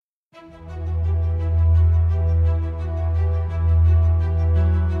Hello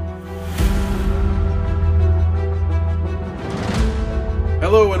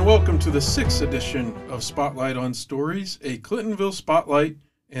and welcome to the 6th edition of Spotlight on Stories, a Clintonville Spotlight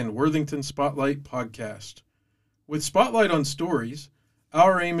and Worthington Spotlight podcast. With Spotlight on Stories,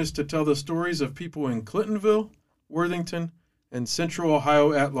 our aim is to tell the stories of people in Clintonville, Worthington, and Central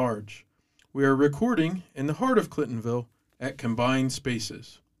Ohio at large. We are recording in the heart of Clintonville at Combined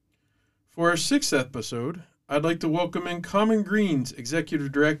Spaces. For our 6th episode, I'd like to welcome in Common Greens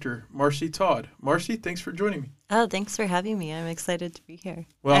Executive Director, Marcie Todd. Marcie, thanks for joining me. Oh, thanhanks for having me. I'm excited to be here.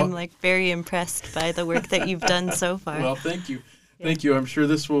 Well, I'm very impressed by the work that you've done so far. Well, thank you. Yeah. Thank you. I'm sure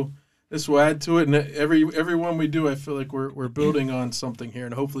this will add to it, and every one we do, I feel like we're building on something here,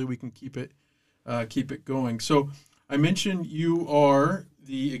 and hopefully we can keep it going. So I mentioned you are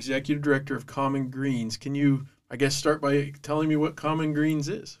the Executive Director of Common Greens. Can you, I guess, start by telling me what Common Greens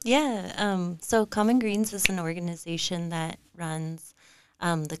is? Yeah. So Common Greens is an organization that runs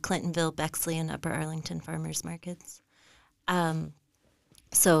the Clintonville, Bexley, and Upper Arlington Farmers Markets.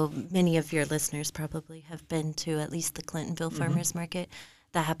 So many of your listeners probably have been to at least the Clintonville Farmers Market.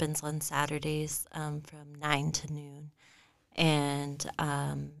 That happens on Saturdays from 9 to noon. And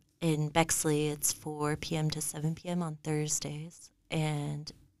in Bexley, it's 4 p.m. to 7 p.m. on Thursdays.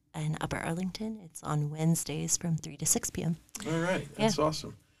 And in Upper Arlington, it's on Wednesdays from 3 to 6 p.m. All right. That's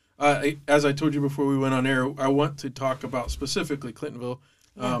awesome. As I told you before we went on air, I want to talk about specifically Clintonville,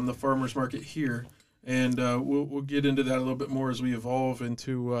 the farmers market here, and we'll get into that a little bit more as we evolve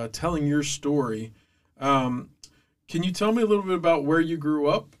into telling your story. Can you tell me a little bit about where you grew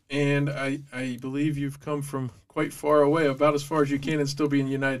up? And I believe you've come from quite far away, about as far as you can, and still be in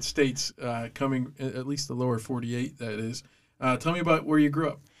the United States, coming at least the lower 48, that is. Tell me about where you grew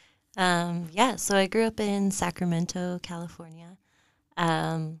up. So I grew up in Sacramento, California.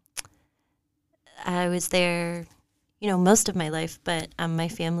 I was there, most of my life, but my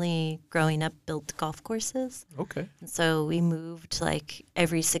family growing up built golf courses. Okay. And so we moved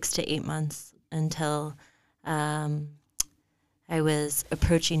every 6 to 8 months until I was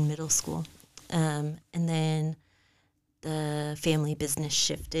approaching middle school. And then the family business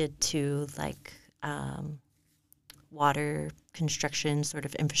shifted to water construction, sort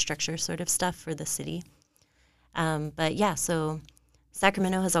of infrastructure sort of stuff for the city. So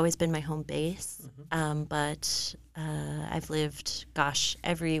Sacramento has always been my home base, but I've lived,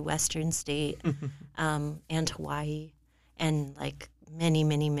 every western state and Hawaii and many,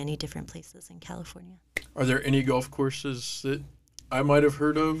 many, many different places in California. Are there any golf courses that I might have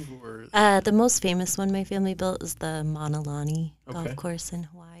heard of? Or the most famous one my family built is the Mauna Lani golf course in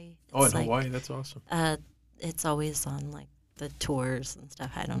Hawaii. In Hawaii? That's awesome. It's always on the tours and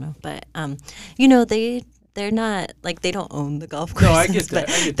stuff. I don't know, but they're not they don't own the golf courses. No, I get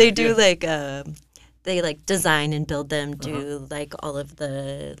that. They do they design and build them, do all of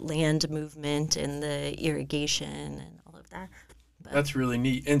the land movement and the irrigation and all of that. But that's really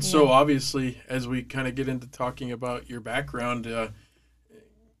neat. And so obviously, as we kind of get into talking about your background,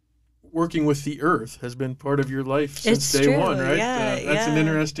 working with the earth has been part of your life since day one, right? That's an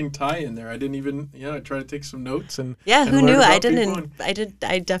interesting tie in there. I didn't even, I tried to take some notes and who knew? I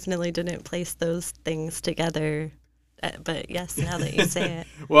definitely didn't place those things together. But yes, now that you say it.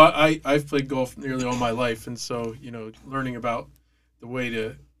 Well, I've played golf nearly all my life, and so learning about the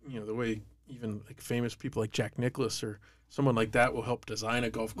way even famous people like Jack Nicklaus or someone like that will help design a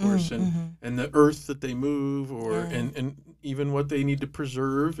golf course and the earth that they move and even what they need to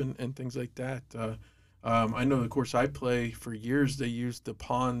preserve and things like that. I know the course I play, for years they used the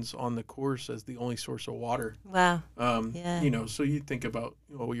ponds on the course as the only source of water. Wow. So you think about,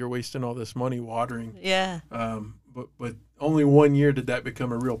 you're wasting all this money watering. Yeah. But only 1 year did that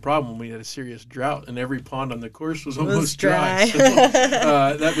become a real problem. We had a serious drought, and every pond on the course was almost dry. So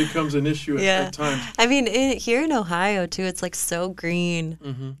that becomes an issue at times. I mean, here in Ohio, too, it's so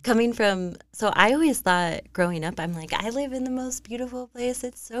green. Coming from, so I always thought growing up, I'm I live in the most beautiful place.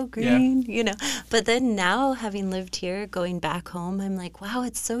 It's so green, But then now, having lived here, going back home, I'm wow,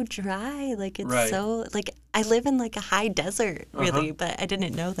 it's so dry. It's so, I live in a high desert, really, but I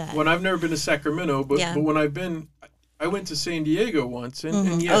didn't know that. Well, I've never been to Sacramento, but when I've been, I went to San Diego once,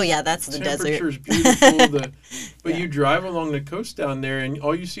 and yes, that's the desert. Temperature's beautiful, but you drive along the coast down there, and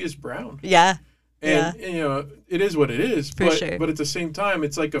all you see is brown. Yeah. And it is what it is. For sure. But at the same time,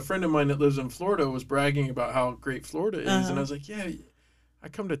 it's a friend of mine that lives in Florida was bragging about how great Florida is, and I was I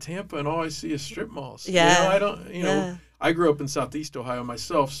come to Tampa, and all I see is strip malls. Yeah. I don't, I grew up in Southeast Ohio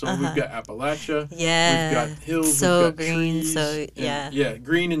myself, so we've got Appalachia. Yeah. We've got hills. So we've got green. Trees, so yeah,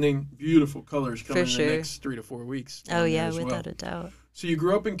 green, and then beautiful colors coming in the next 3 to 4 weeks. Oh yeah, without a doubt. So you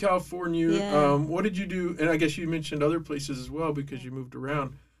grew up in California. Yeah. What did you do? And I guess you mentioned other places as well because you moved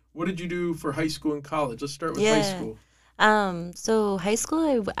around. What did you do for high school and college? Let's start with high school. So high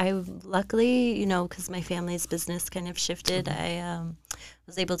school, I luckily, you know, because my family's business kind of shifted, I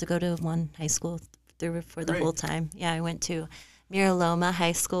was able to go to one high school for the whole time. Yeah, I went to Mira Loma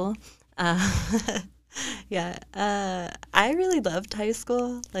High School. I really loved high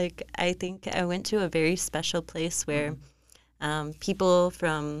school. Like, I think I went to a very special place where people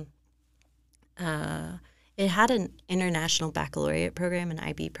from it had an international baccalaureate program, an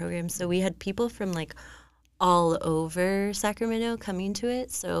IB program. So we had people from like all over Sacramento coming to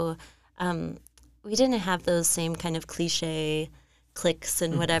it. So we didn't have those same kind of cliche cliques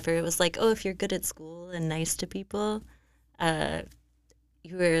and whatever. It was like, oh, if you're good at school and nice to people,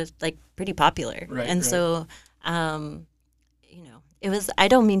 you were like pretty popular. So, you know, it was, I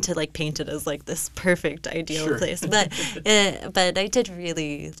don't mean to like paint it as like this perfect ideal place, but I did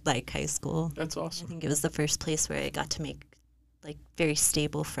really like high school. That's awesome. I think it was the first place where I got to make like very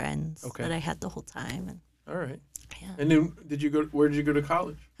stable friends that I had the whole time. And all right. Yeah. And then where did you go to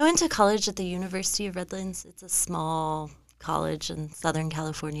college? I went to college at the University of Redlands. It's a small college in Southern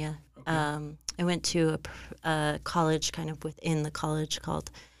California. Okay. I went to a college kind of within the college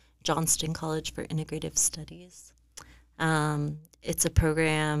called Johnston College for Integrative Studies. It's a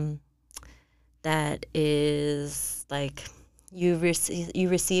program that is like you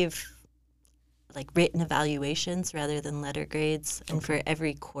receive like written evaluations rather than letter grades, and for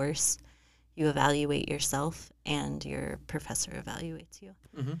every course you evaluate yourself and your professor evaluates you.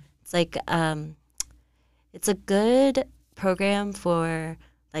 It's like it's a good program for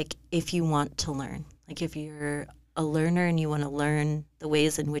like if you want to learn, like if you're a learner and you want to learn the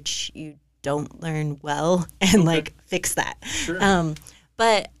ways in which you don't learn well and like fix that.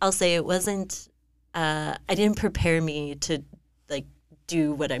 But I'll say it wasn't I didn't prepare me to like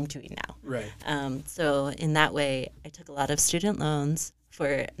do what I'm doing now. So in that way I took a lot of student loans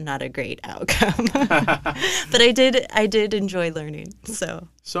for not a great outcome. But I did enjoy learning. So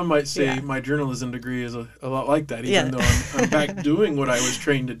some might say my journalism degree is a lot like that, even though I'm back doing what I was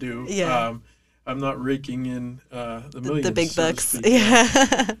trained to do. I'm not raking in the millions. The big bucks.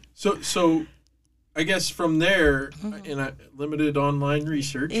 So I guess from there, in limited online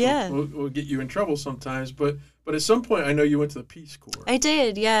research, we'll get you in trouble sometimes. But at some point, I know you went to the Peace Corps. I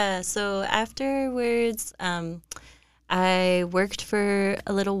did, yeah. So afterwards, I worked for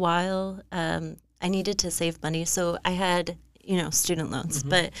a little while. I needed to save money, so I had, student loans.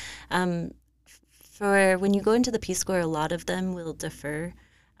 But for when you go into the Peace Corps, a lot of them will defer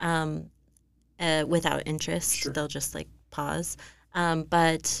without interest. They'll just like pause.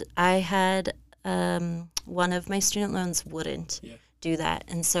 But I had one of my student loans wouldn't do that,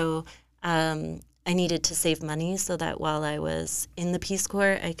 and so I needed to save money so that while I was in the Peace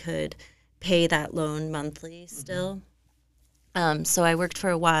Corps, I could pay that loan monthly still. So I worked for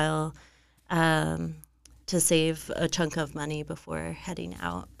a while to save a chunk of money before heading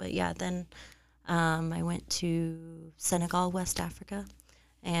out. But yeah, then I went to Senegal, West Africa,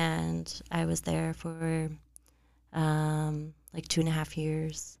 and I was there for like 2.5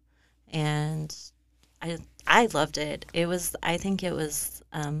 years, and I loved it. I think it was,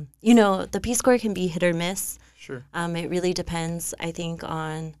 the Peace Corps can be hit or miss. It really depends, I think,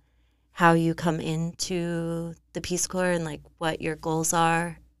 on how you come into the Peace Corps and like what your goals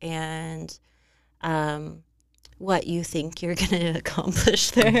are and what you think you're going to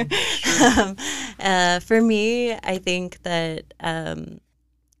accomplish there. For me, I think that,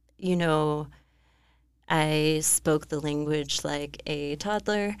 I spoke the language like a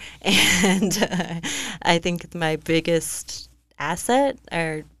toddler, and I think my biggest asset,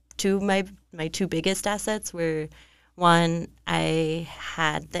 or my two biggest assets were, one, I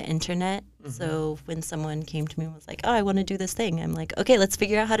had the internet. So when someone came to me and was like, oh, I want to do this thing, I'm like, okay, let's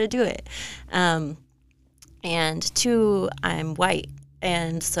figure out how to do it. And two, I'm white.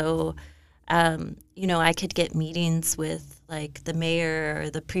 And so, I could get meetings with like the mayor or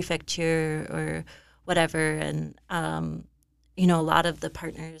the prefecture or whatever. And, a lot of the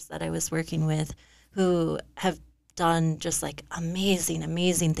partners that I was working with who have done just like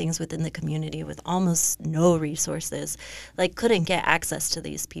amazing things within the community with almost no resources, like couldn't get access to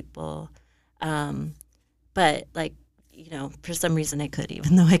these people. But like, for some reason I could,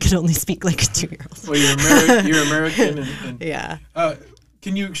 even though I could only speak like a 2-year-old. Well, you're American. And yeah.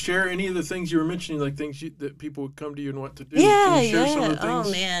 Can you share any of the things you were mentioning, like things that people would come to you and want to do? Yeah, Can you share some of the things?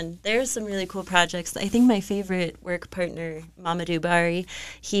 Oh, man. There's some really cool projects. I think my favorite work partner, Mamadou Bari,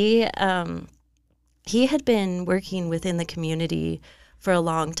 he had been working within the community for a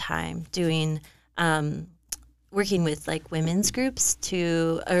long time doing working with like women's groups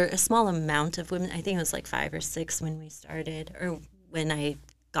or a small amount of women. I think it was like 5 or 6 when we started, or when I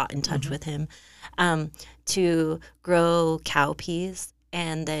got in touch with him, to grow cowpeas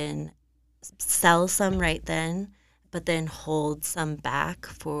and then sell some right then, but then hold some back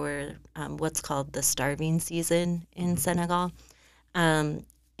for what's called the starving season in Senegal. And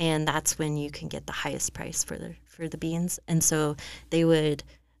that's when you can get the highest price for the beans. And so they would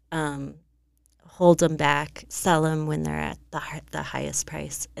hold them back, sell them when they're at the highest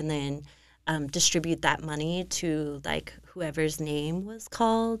price, and then distribute that money to like whoever's name was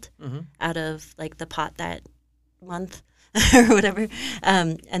called out of like the pot that month or whatever.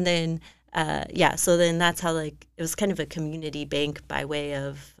 And then so then that's how like it was kind of a community bank by way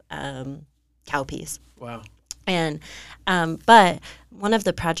of cowpeas. Wow. And but one of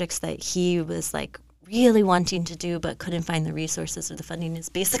the projects that he was like really wanting to do but couldn't find the resources or the funding is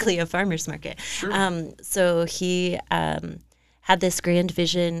basically a farmers market. Sure. So he had this grand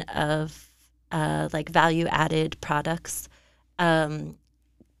vision of like value added products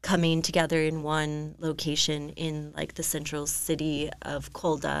coming together in one location in like the central city of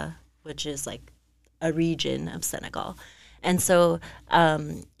Kolda, which is like a region of Senegal. And so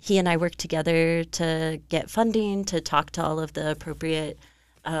he and I worked together to get funding, to talk to all of the appropriate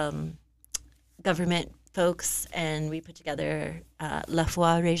government folks, and we put together La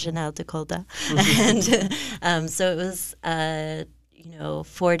Foire Régionale de Kolda. And so it was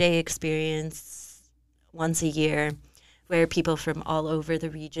 4-day experience once a year where people from all over the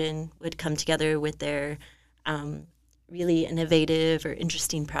region would come together with their really innovative or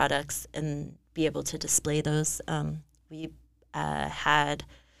interesting products and be able to display those. We had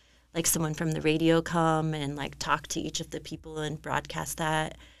like someone from the radio come and like talk to each of the people and broadcast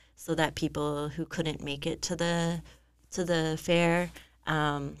that, so that people who couldn't make it to the fair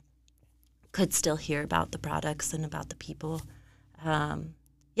could still hear about the products and about the people.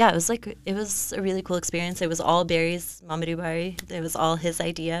 It was a really cool experience. It was all Barry's, Mamadou Barry. It was all his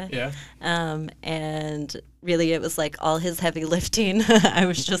idea. Yeah. And really, it was like all his heavy lifting. I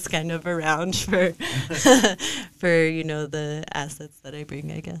was just kind of around for the assets that I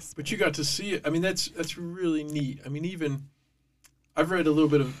bring, I guess. But you got to see it. I mean, that's really neat. I mean, even I've read a little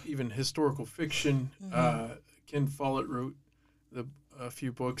bit of even historical fiction. Ken Follett wrote a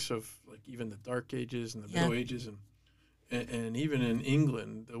few books of like even the Dark Ages and the Middle Ages, and even in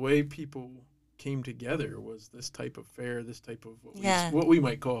England, the way people came together was this type of fair, this type of what we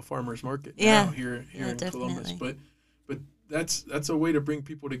might call a farmer's market now here in Columbus. But that's a way to bring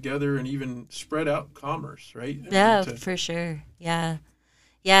people together and even spread out commerce, right? For sure. Yeah.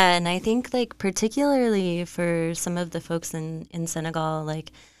 Yeah, and I think like particularly for some of the folks in Senegal,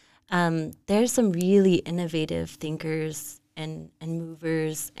 like there's some really innovative thinkers and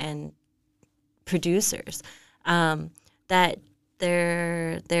movers and producers that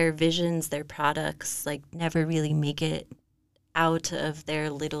their visions, their products, like never really make it out of their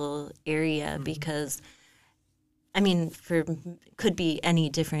little area because, I mean, could be any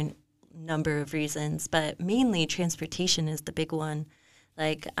different number of reasons, but mainly transportation is the big one.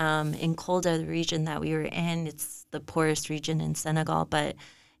 Like in Kolda, the region that we were in, it's the poorest region in Senegal, but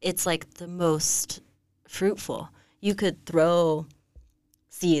it's like the most fruitful. You could throw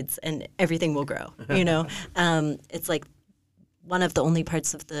seeds and everything will grow, It's like one of the only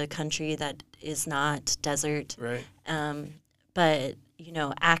parts of the country that is not desert. Right. But,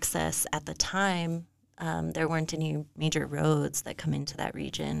 access at the time, there weren't any major roads that come into that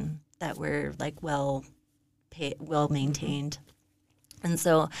region that were like well maintained. And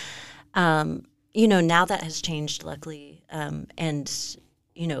so, now that has changed, luckily, and,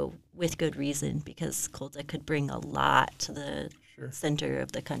 with good reason, because Kolda could bring a lot to the center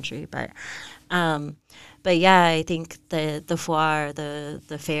of the country. But yeah, I think the foire,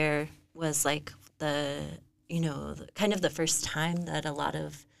 the fair was like kind of the first time that a lot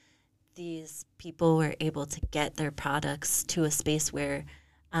of these people were able to get their products to a space where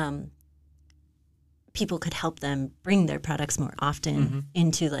people could help them bring their products more often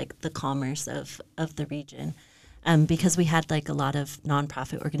into like the commerce of the region, because we had like a lot of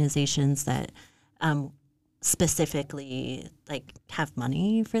nonprofit organizations that specifically like have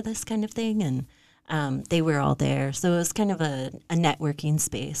money for this kind of thing, and they were all there, so it was kind of a networking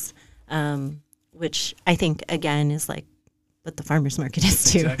space, which I think again is like what the farmers market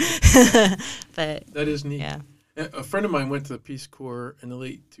is too. Exactly. But that is neat. Yeah. A friend of mine went to the Peace Corps in the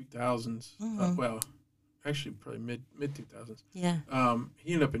late 2000s. Actually, probably mid 2000s. Yeah.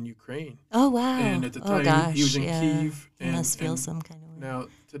 He ended up in Ukraine. Oh wow! And at the time, he was in Kyiv. He must feel some kind of way. Now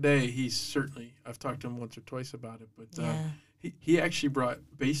today, he's certainly. I've talked to him once or twice about it, but he actually brought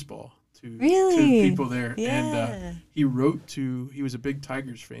baseball to Really? people there. Yeah. And he was a big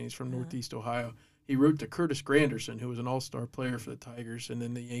Tigers fan. He's from Northeast Ohio. He wrote to Curtis Granderson, who was an all-star player for the Tigers and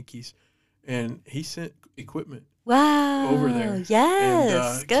then the Yankees. And he sent equipment over there.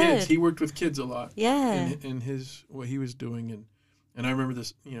 Yes. And good. kids. He worked with kids a lot. Yeah. In what he was doing. And I remember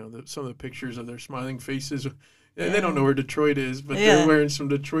this, some of the pictures of their smiling faces. They don't know where Detroit is, but they're wearing some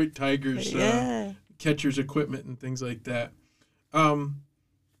Detroit Tigers catcher's equipment and things like that.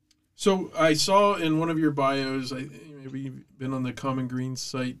 So I saw in one of your bios, maybe you've been on the Common Green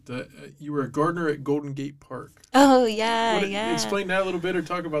site, that you were a gardener at Golden Gate Park. Oh, yeah. Explain that a little bit or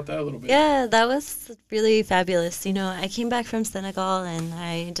talk about that a little bit. Yeah, that was really fabulous. I came back from Senegal and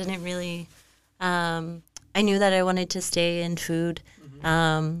I didn't really, I knew that I wanted to stay in food,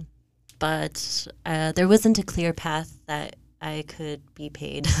 but there wasn't a clear path that I could be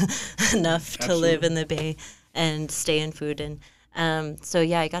paid enough to live in the Bay and stay in food. And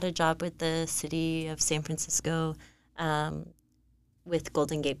I got a job with the city of San Francisco, with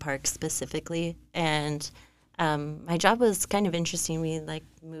Golden Gate Park specifically. And my job was kind of interesting. We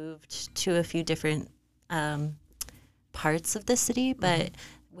moved to a few different parts of the city, but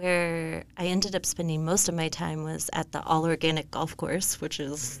where I ended up spending most of my time was at the all-organic golf course, which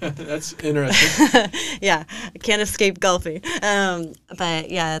is... That's interesting. Yeah, I can't escape golfing. But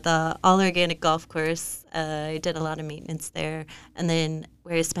yeah, the all-organic golf course, I did a lot of maintenance there. And then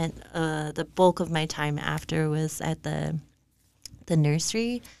where I spent the bulk of my time after was at the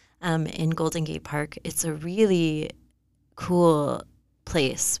nursery in Golden Gate Park. It's a really cool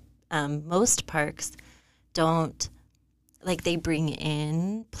place. Most parks don't... they bring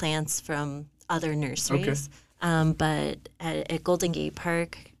in plants from other nurseries. Okay. But at Golden Gate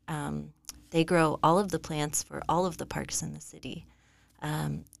Park, they grow all of the plants for all of the parks in the city.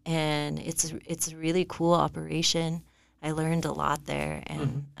 And it's a really cool operation. I learned a lot there.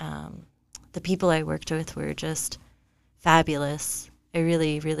 And the people I worked with were just fabulous. I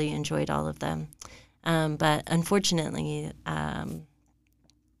really, really enjoyed all of them. But unfortunately...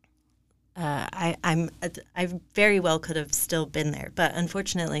 I very well could have still been there, but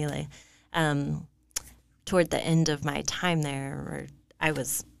unfortunately, toward the end of my time there, or I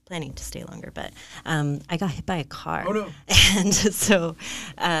was planning to stay longer, but I got hit by a car. Oh no! And so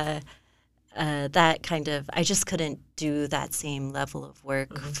that kind of, I just couldn't do that same level of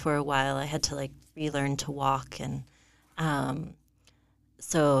work for a while. I had to relearn to walk, and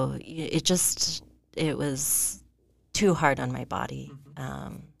so it was too hard on my body.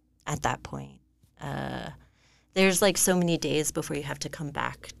 At that point, there's so many days before you have to come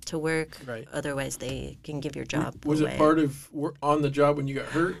back to work. Right. Otherwise, they can give your job Was away. it part of on the job when you got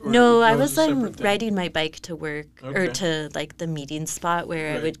hurt? Or no, I was riding my bike to work or to the meeting spot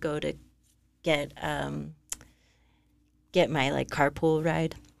where I would go to get my carpool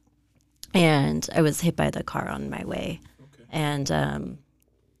ride, and I was hit by the car on my way. Okay. And and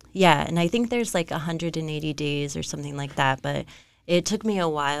I think there's 180 days or something like that, but. It took me a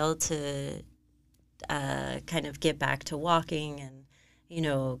while to kind of get back to walking and,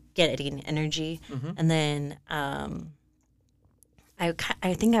 getting energy. And then I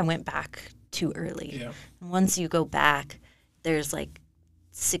think I went back too early. Yeah. And once you go back, there's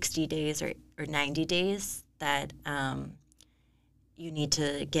 60 days or 90 days that you need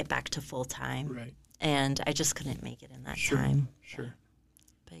to get back to full time. Right. And I just couldn't make it in that time. Sure.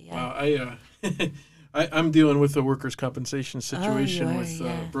 But yeah. Wow, I'm dealing with a workers' compensation situation with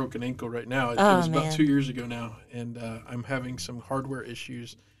a broken ankle right now. It was about 2 years ago now, and I'm having some hardware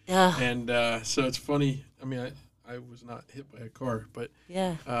issues. Yeah. And so it's funny. I mean, I was not hit by a car, but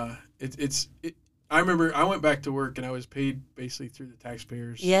I remember I went back to work, and I was paid basically through the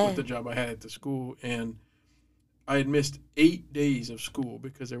taxpayers with the job I had at the school, and I had missed 8 days of school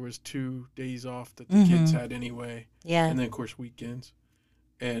because there was 2 days off that the kids had anyway. Yeah. And then, of course, weekends.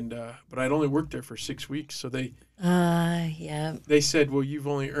 And but I'd only worked there for 6 weeks, so they said, well, you've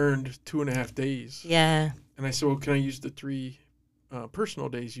only earned 2.5 days. Yeah. And I said, well, can I use the 3 personal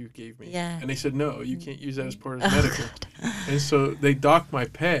days you gave me? Yeah. And they said, no, you can't use that as part of medical. And so they docked my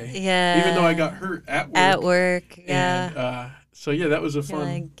pay. Yeah. Even though I got hurt at work. At work, yeah. And so that was a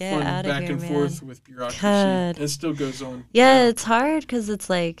fun back and forth with bureaucracy. God. It still goes on. Yeah, it's hard because it's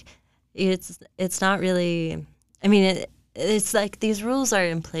it's not really. I mean, it's these rules are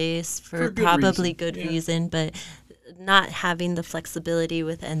in place for probably good reason, but not having the flexibility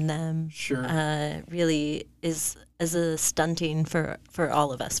within them really is a stunting for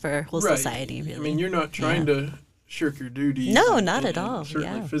all of us, for our whole society, really. I mean, you're not trying to shirk your duties. No, not at all.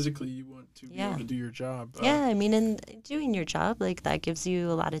 Certainly physically you want to be able to do your job. I mean, in doing your job, that gives you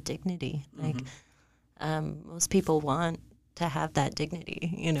a lot of dignity. Most people want to have that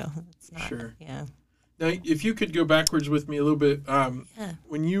dignity, It's not, Sure. Yeah. Now, if you could go backwards with me a little bit,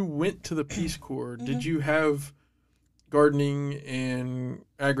 when you went to the Peace Corps, did you have gardening and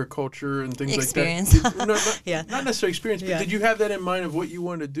agriculture and things experience. Like that? Not necessarily experience, but did you have that in mind of what you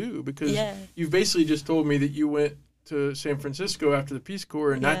want to do? Because you've basically just told me that you went to San Francisco after the Peace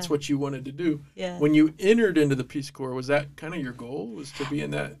Corps, and that's what you wanted to do. Yeah. When you entered into the Peace Corps, was that kind of your goal, was to be in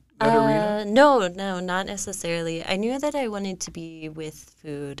that arena? No, not necessarily. I knew that I wanted to be with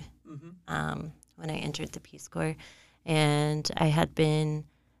food when I entered the Peace Corps, and I had been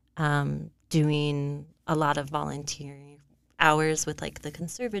doing a lot of volunteering hours with like the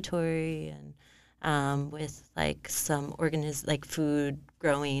conservatory and with like some food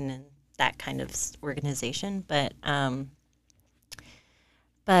growing and that kind of organization. But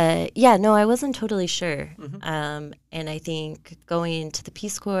yeah, no, I wasn't totally sure. And I think going to the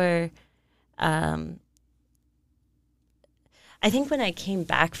Peace Corps, I think when I came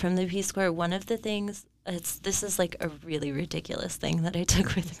back from the Peace Corps, one of the things, this is like a really ridiculous thing that I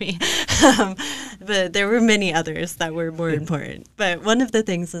took with me, but there were many others that were more important. But one of the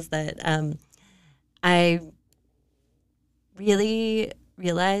things is that I really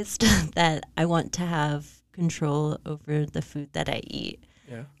realized that I want to have control over the food that I eat,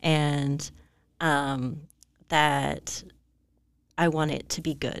 and that I want it to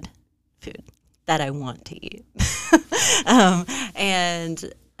be good food that I want to eat.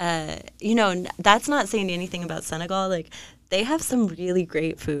 That's not saying anything about Senegal. Like, they have some really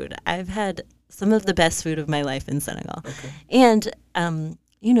great food. I've had some of the best food of my life in Senegal. Okay. And,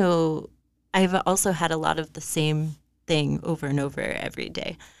 I've also had a lot of the same thing over and over every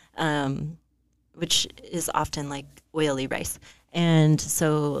day, which is often like oily rice. And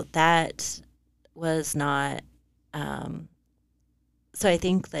so that was not, so I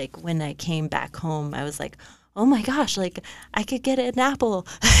think like when I came back home, I was like, oh my gosh, like I could get an apple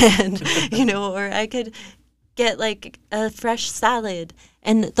and, or I could get like a fresh salad.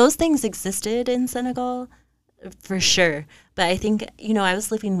 And those things existed in Senegal for sure. But I think, I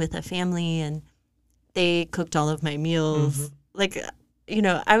was living with a family and they cooked all of my meals. Like,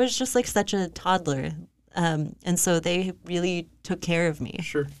 I was just like such a toddler. And so they really took care of me.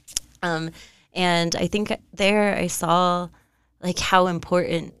 Sure. And I think there I saw like how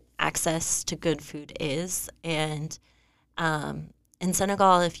important access to good food is. And in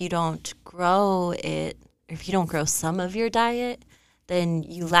Senegal, if you don't grow it, or if you don't grow some of your diet, then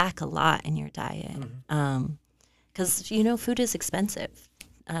you lack a lot in your diet. Because, food is expensive,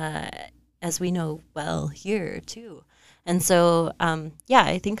 as we know well here too. And so,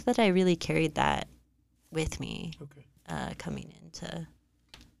 I think that I really carried that with me coming into,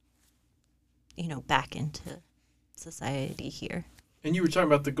 back into society here. And you were talking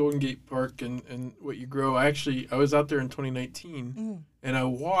about the Golden Gate Park and what you grow. I was out there in 2019, and I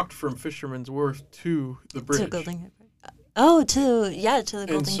walked from Fisherman's Wharf to the bridge. To Golden Gate Park. Oh, to the Golden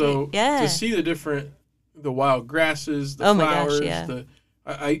Gate. And so to see the wild grasses, the flowers,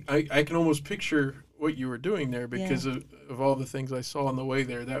 I can almost picture what you were doing there because of all the things I saw on the way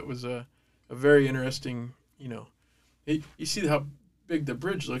there. That was a very interesting, you see how big the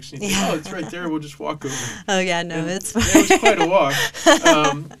bridge looks, and you think, it's right there, we'll just walk over. Oh, yeah, no, it's fine. It was quite a walk,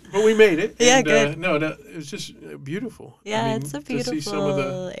 but we made it. Yeah, and, good. It was just beautiful. Yeah, it's a beautiful to see some of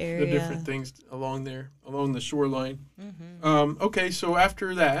the different things along the shoreline. Okay, so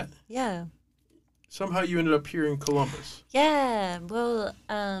after that, somehow you ended up here in Columbus. Yeah, well,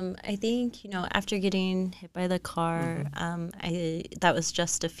 I think, after getting hit by the car, that was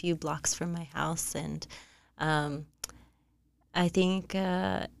just a few blocks from my house, and I think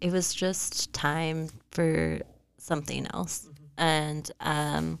it was just time for something else. And,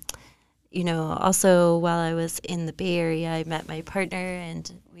 also while I was in the Bay Area, I met my partner, and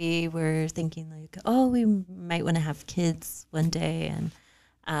we were thinking like, oh, we might want to have kids one day, and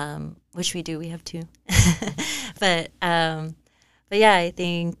which we do. We have two. But yeah, I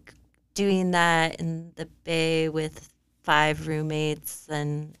think doing that in the Bay with 5 roommates,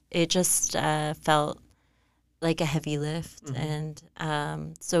 and it just felt like a heavy lift. And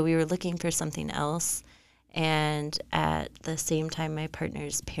so we were looking for something else. And at the same time, my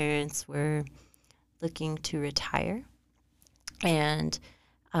partner's parents were looking to retire. And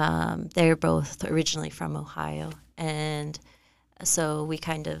they're both originally from Ohio. And so we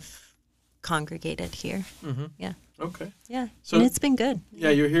kind of congregated here. Yeah. Okay. Yeah. So, and it's been good.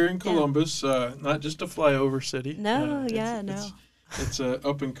 Yeah, you're here in Columbus, not just a flyover city. No, It's a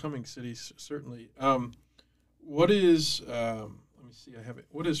up-and-coming city, certainly. What is, let me see, I have it.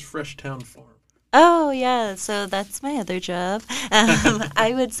 What is Freshtown Farm? Oh, yeah. So that's my other job.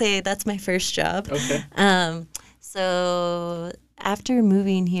 I would say that's my first job. Okay. So after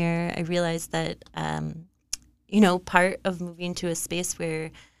moving here, I realized that, part of moving to a space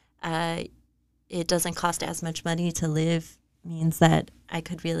where it doesn't cost as much money to live means that I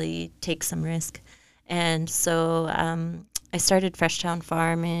could really take some risk. And so I started Freshtown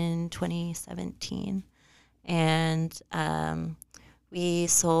Farm in 2017. And we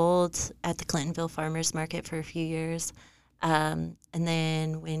sold at the Clintonville Farmers Market for a few years. And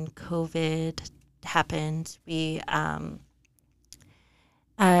then when COVID happened,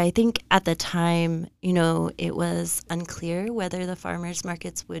 I think at the time, it was unclear whether the farmers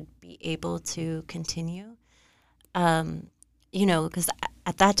markets would be able to continue. Because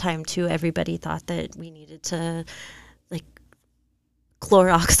at that time, too, everybody thought that we needed to, like,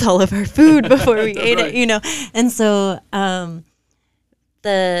 Clorox all of our food before we ate Right. it, And so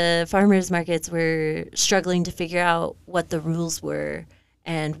the farmers markets were struggling to figure out what the rules were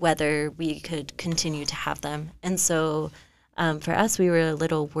and whether we could continue to have them. And so for us, we were a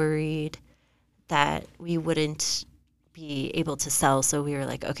little worried that we wouldn't be able to sell. So we were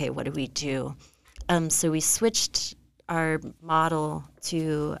like, okay, what do we do? So we switched our model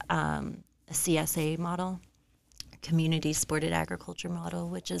to a CSA model, community supported agriculture model,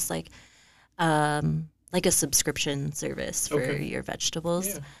 which is like a subscription service for your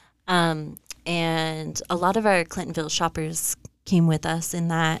vegetables. Yeah. And a lot of our Clintonville shoppers came with us in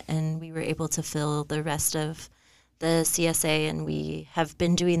that, and we were able to fill the rest of the CSA, and we have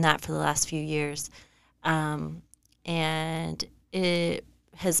been doing that for the last few years. And it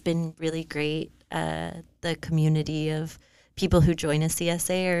has been really great. The community of people who join a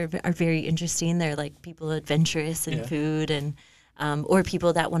CSA are very interesting. They're like people adventurous in food, and or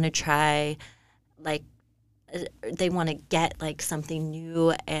people that want to try, like, they want to get like something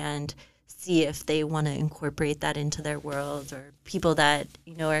new and see if they want to incorporate that into their world, or people that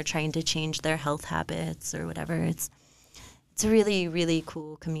are trying to change their health habits or whatever. It's a really, really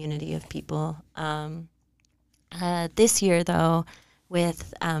cool community of people. This year, though,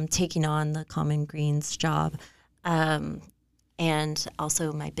 with taking on the Common Greens job, and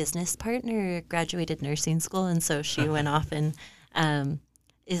also my business partner graduated nursing school, and so she went off and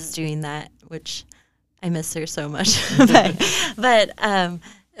is doing that, which I miss her so much. but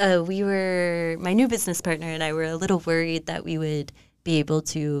my new business partner and I were a little worried that we would be able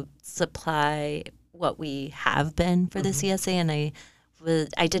to supply what we have been for the CSA, and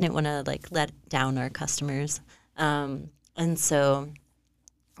I didn't want to let down our customers, and so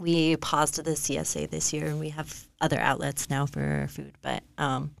we paused the CSA this year, and we have other outlets now for our food. But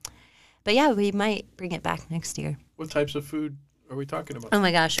yeah, we might bring it back next year. What types of food are we talking about? Oh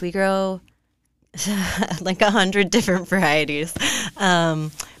my gosh, we grow like 100 different varieties.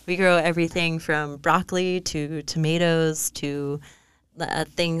 We grow everything from broccoli to tomatoes to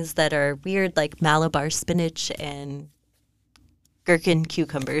things that are weird, like Malabar spinach and gherkin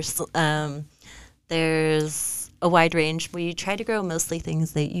cucumbers. There's a wide range. We try to grow mostly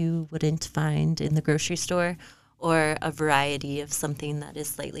things that you wouldn't find in the grocery store, or a variety of something that is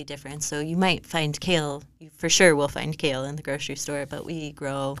slightly different. So you might find kale. You for sure will find kale in the grocery store, but we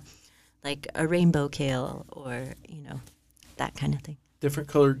grow like a rainbow kale, or that kind of thing. Different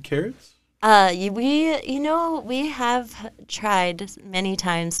colored carrots? We have tried many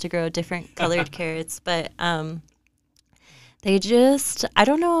times to grow different colored carrots, but they just, I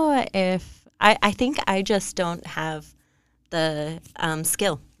don't know if, I think I just don't have the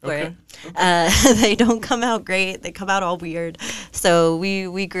skill for it. Okay. They don't come out great. They come out all weird. So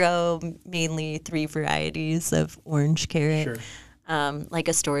we grow mainly 3 varieties of orange carrot. Sure. Like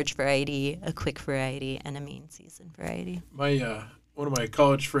a storage variety, a quick variety, and a main season variety. One of my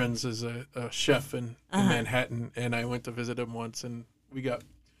college friends is a chef in Manhattan, and I went to visit him once, and we got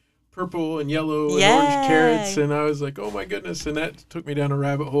purple and yellow and orange carrots, and I was like, oh my goodness, and that took me down a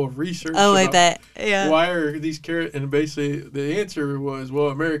rabbit hole of research. Oh, I bet. Yeah. Why are these carrots? And basically the answer was, well,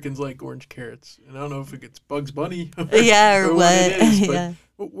 Americans like orange carrots, and I don't know if it's Bugs Bunny or what it is, but yeah.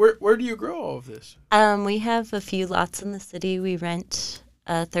 Where do you grow all of this? We have a few lots in the city. We rent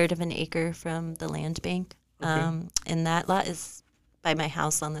a third of an acre from the land bank, and that lot is by my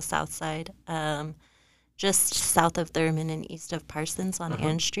house on the south side, just south of Thurman and east of Parsons on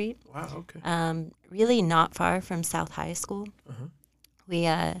Ann Street. Wow, okay. Really not far from South High School. We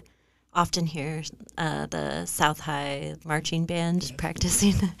often hear the South High marching band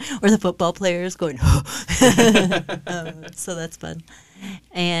practicing, or the football players going, so that's fun.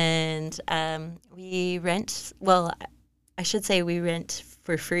 And we rent, well, I should say we rent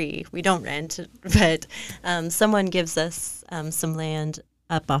for free. We don't rent, but someone gives us some land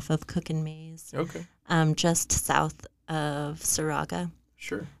up off of Cook and Mays, Okay. just south of Saraga.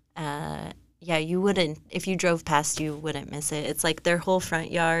 Sure. yeah, you wouldn't, if you drove past, you wouldn't miss it. It's like their whole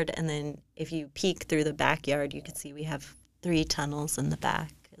front yard, and then if you peek through the backyard, you can see we have 3 tunnels in the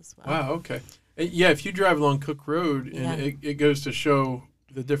back as well. Wow, okay. Yeah, if you drive along Cook Road, and Yeah. it goes to show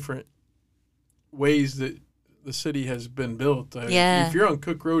the different ways that the city has been built. Yeah. If you're on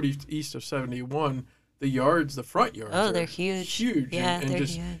Cook Road east of 71, the front yards are they're huge. huge. Yeah, and they're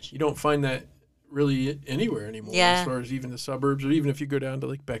just, huge. You don't find that really anywhere anymore, Yeah. as far as even the suburbs, or even if you go down to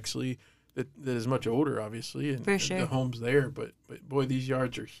like Bexley, that is much older, obviously, and For sure. the homes there. But boy, these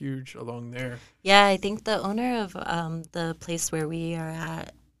yards are huge along there. Yeah, I think the owner of the place where we are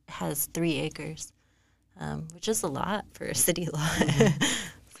at has 3 acres, which is a lot for a city lot.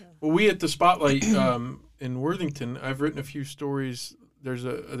 Well, we at the Spotlight in Worthington, I've written a few stories. There's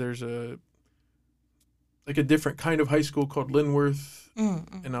a like a different kind of high school called Linworth,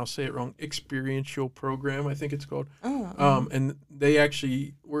 and I'll say it wrong, experiential program, I think it's called. And they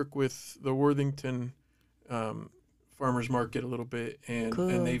actually work with the Worthington Farmers Market a little bit,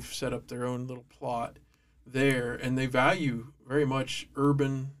 and they've set up their own little plot there, and they value very much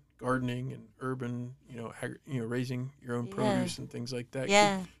urban gardening and urban, raising your own produce and things like that.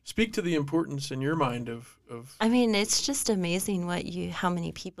 Yeah. Speak to the importance in your mind of. I mean, it's just amazing how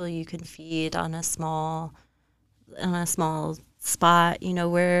many people you can feed on a small spot.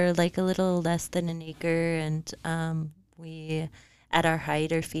 We're like a little less than an acre, and we at our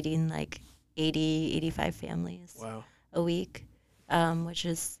height are feeding like 80, 85 families a week, which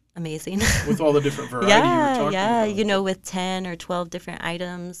is amazing. With all the different variety you were talking about. With 10 or 12 different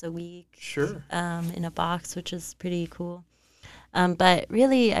items a week. Sure. In a box, which is pretty cool. But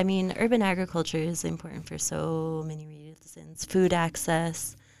really, I mean, urban agriculture is important for so many reasons. Food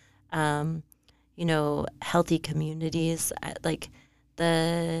access, healthy communities. Like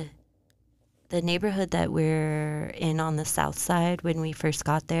the neighborhood that we're in on the south side, when we first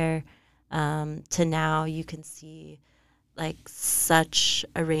got there, to now, you can see like such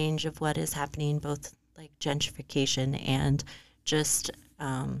a range of what is happening, both like gentrification and just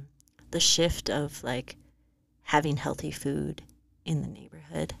the shift of like having healthy food in the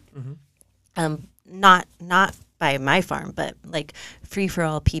neighborhood. Not by my farm, but like Free for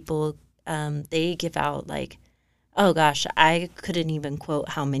All people, they give out like, oh gosh, I couldn't even quote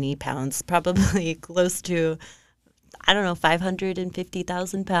how many pounds, probably close to, I don't know,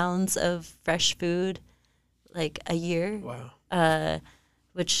 550,000 pounds of fresh food like a year. Wow.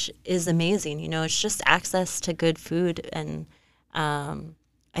 Which is amazing. It's just access to good food. And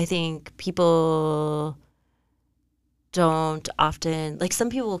I think people don't often, like some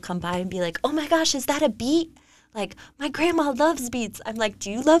people will come by and be like, oh my gosh, is that a beet? Like, my grandma loves beets. I'm like, do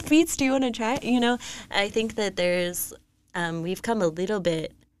you love beets? Do you want to try it? I think that we've come a little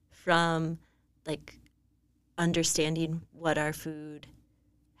bit from like understanding what our food,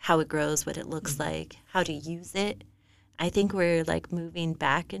 how it grows, what it looks like, how to use it. I think we're like moving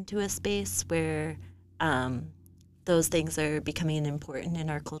back into a space where those things are becoming important in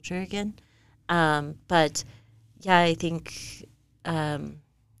our culture again. But yeah, I think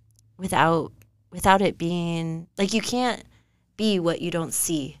without it being like, you can't be what you don't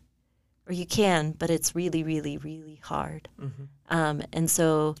see, or you can, but it's really, really, really hard. And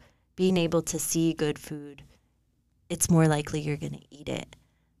so being able to see good food, it's more likely you're going to eat it.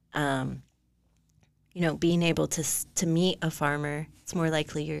 Being able to meet a farmer, it's more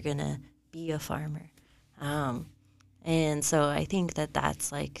likely you're going to be a farmer. And so I think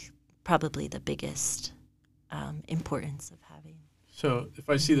that's like probably the biggest importance of having. So if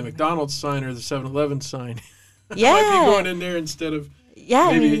I see the McDonald's sign or the 7-Eleven sign, yeah, I might be going in there instead of.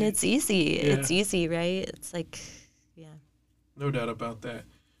 Yeah, maybe, I mean, it's easy. Yeah. It's easy, right? It's like, yeah. No doubt about that.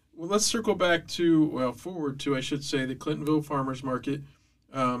 Well, let's circle back forward to, I should say, the Clintonville Farmers Market.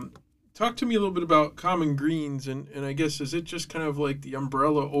 Talk to me a little bit about Common Greens, and I guess, is it just kind of like the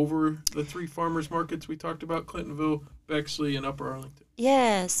umbrella over the 3 farmers markets we talked about, Clintonville, Bexley, and Upper Arlington?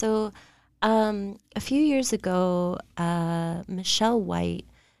 Yeah, so a few years ago, Michelle White,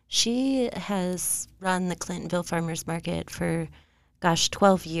 she has run the Clintonville Farmers Market for,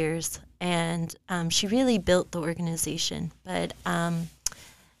 12 years, and she really built the organization. But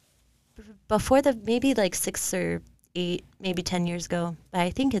before maybe like 6 or 8, maybe 10 years ago, but I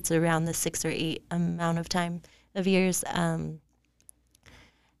think it's around the 6 or 8 amount of years,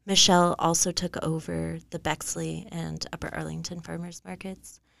 Michelle also took over the Bexley and Upper Arlington Farmers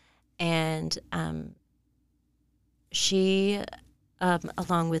Markets. And she,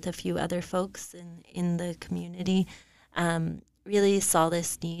 along with a few other folks in the community, really saw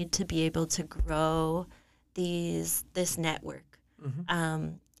this need to be able to grow this network,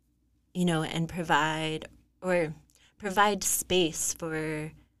 and provide space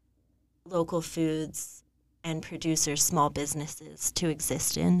for local foods and producers, small businesses to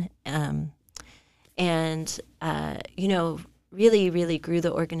exist in. And, really, really grew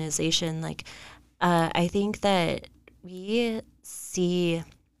the organization. Like, I think that we see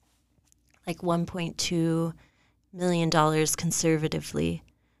like $1.2 million conservatively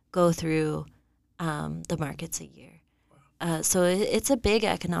go through the markets a year. So it's a big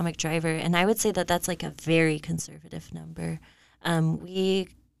economic driver, and I would say that that's like a very conservative number. We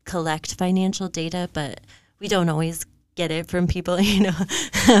collect financial data, but we don't always get it from people,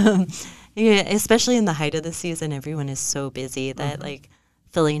 Yeah, especially in the height of the season, everyone is so busy that like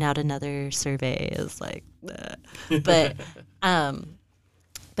filling out another survey is like, but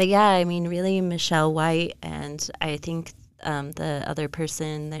yeah, I mean, really Michelle White and I think the other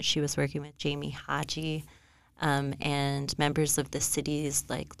person that she was working with, Jamie Haji, and members of the city's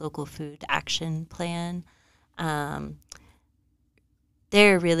like local food action plan.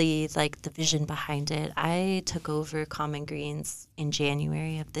 They're really like the vision behind it. I took over Common Greens in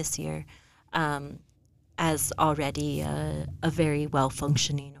January of this year as already a very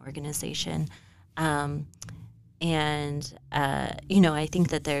well-functioning organization. I think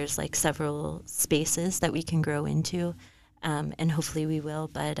that there's like several spaces that we can grow into, and hopefully we will.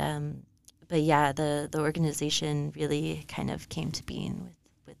 But yeah, the organization really kind of came to being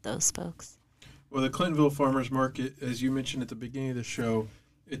with those folks. Well, the Clintonville Farmers Market, as you mentioned at the beginning of the show,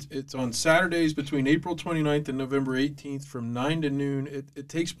 it's on Saturdays between April 29th and November 18th from 9 to noon. It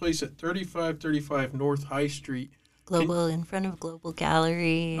takes place at 3535 North High Street. In front of Global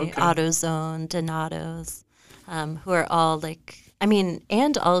Gallery, okay. AutoZone, Donato's, who are all like,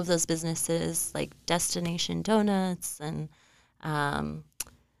 and all of those businesses like Destination Donuts and,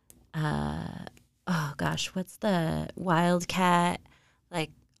 what's the Wildcat, like,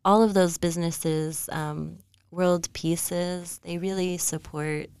 all of those businesses, World Pieces, they really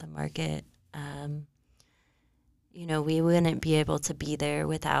support the market. We wouldn't be able to be there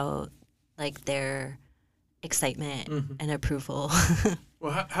without like their excitement and approval.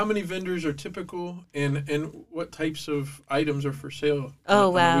 Well, how many vendors are typical, and what types of items are for sale? Oh,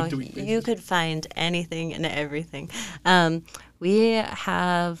 wow. You could find anything and everything. We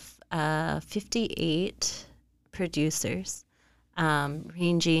have 58 producers.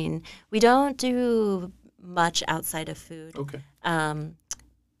 Ranging, we don't do much outside of food, okay,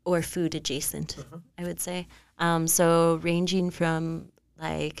 or food adjacent, I would say. So ranging from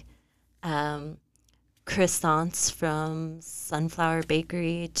like croissants from Sunflower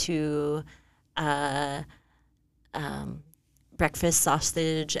Bakery to breakfast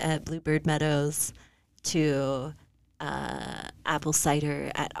sausage at Bluebird Meadows to apple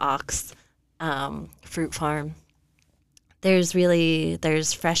cider at Ox Fruit Farm.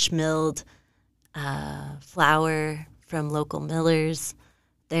 There's fresh milled flour from local millers.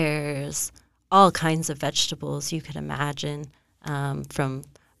 There's all kinds of vegetables you could imagine, from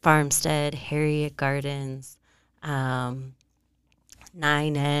Farmstead, Harriet Gardens, 9N,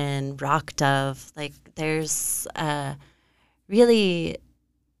 Rock Dove. Like there's really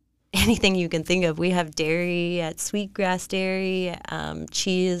anything you can think of. We have dairy at Sweetgrass Dairy,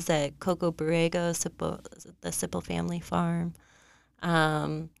 cheese at Coco Borrego, the Sipple family farm,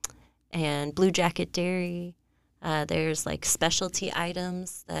 and Blue Jacket Dairy. There's like specialty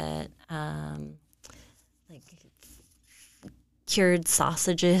items that like cured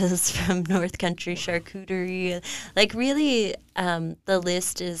sausages from North Country Charcuterie. Like really, the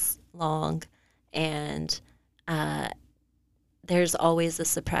list is long, and there's always a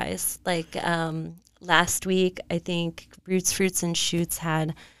surprise. Like last week, I think Roots, Fruits, and Shoots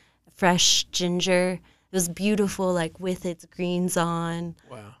had fresh ginger. It was beautiful, like with its greens on.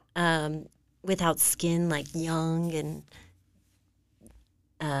 Wow. Without skin, like young and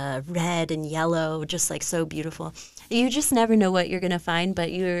red and yellow, just like so beautiful. You just never know what you're going to find,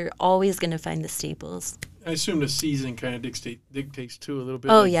 but you're always going to find the staples. I assume the season kind of dictates too a little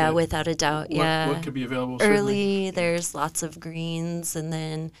bit. Oh, like yeah, without a doubt, what could be available? Early, there's lots of greens, and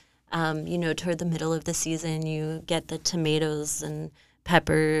then, toward the middle of the season, you get the tomatoes and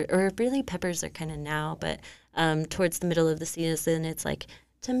pepper, or really peppers are kind of now, but towards the middle of the season, it's like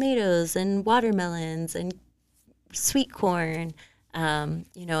tomatoes and watermelons and sweet corn,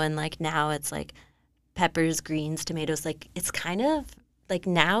 and like now it's like peppers, greens, tomatoes. Like it's kind of like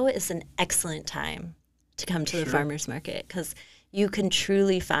now is an excellent time to come to the farmer's market because you can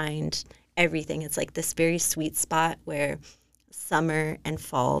truly find everything. It's like this very sweet spot where summer and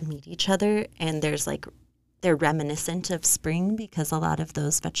fall meet each other, and they're reminiscent of spring because a lot of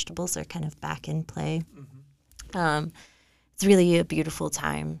those vegetables are kind of back in play. Mm-hmm. It's really a beautiful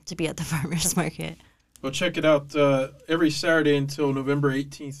time to be at the farmer's market. Well, check it out every Saturday until November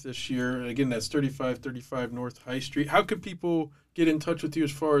 18th this year. Again, that's 3535 North High Street. How could people get in touch with you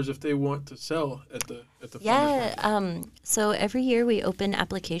as far as if they want to sell at the farmers market? So every year we open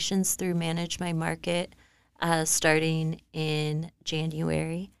applications through Manage My Market starting in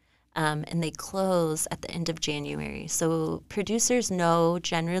January. And they close at the end of January. So producers know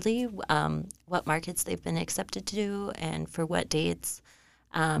generally what markets they've been accepted to and for what dates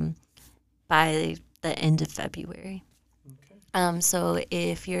by the end of February. Okay. So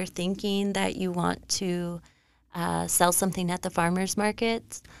if you're thinking that you want to sell something at the farmers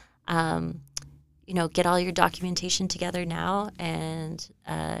market, get all your documentation together now. And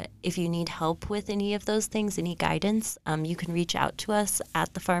if you need help with any of those things, any guidance, you can reach out to us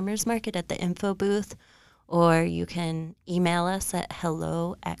at the farmers market at the info booth, or you can email us at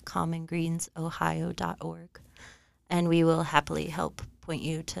hello@commongreensohio.org. And we will happily help point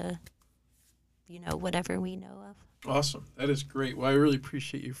you to whatever we know of. Awesome. That is great. Well, I really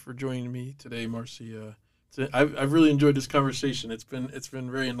appreciate you for joining me today, Marcie. I've really enjoyed this conversation. It's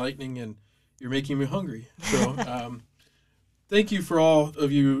been very enlightening, and you're making me hungry. So thank you for all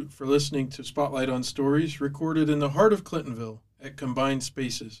of you for listening to Spotlight on Stories, recorded in the heart of Clintonville at Combined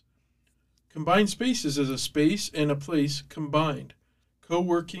Spaces. Combined Spaces is a space and a place combined.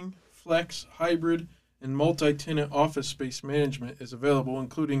 Co-working, flex, hybrid, and multi-tenant office space management is available,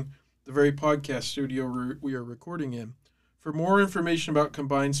 including the very podcast studio we are recording in. For more information about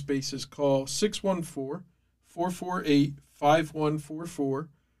Combined Spaces, call 614-448-5144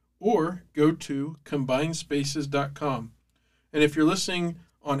 or go to combinedspaces.com. And if you're listening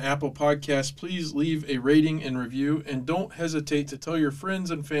on Apple Podcasts, please leave a rating and review, and don't hesitate to tell your friends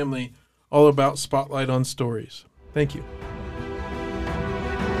and family all about Spotlight on Stories. Thank you.